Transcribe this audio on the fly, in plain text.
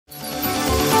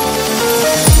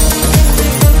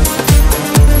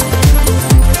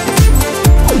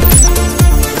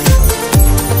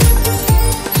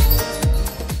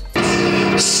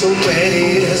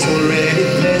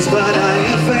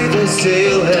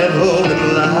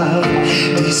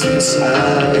deep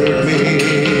inside me.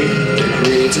 The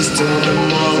greatest of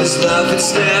them all is love.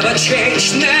 It's never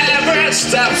changed, never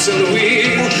stops, and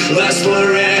will last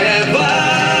forever.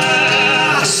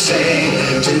 I say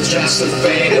to just to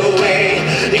fade away,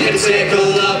 you can take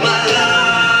all of my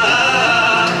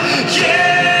love.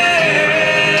 Yeah,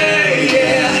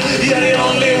 yeah, you're the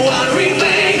only one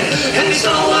remain, and it's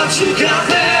not what you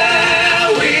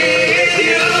compare with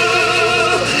you.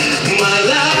 My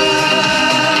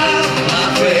love, my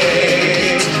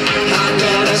faith, I'm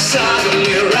gonna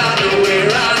suddenly run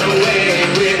away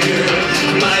with you.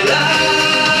 My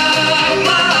love,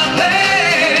 my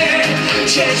pain,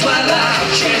 change my life,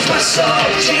 change my soul,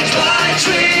 change my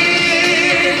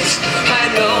dreams. I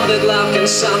know that love can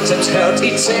sometimes hurt,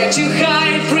 it takes you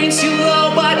high, it brings you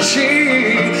low, but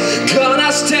she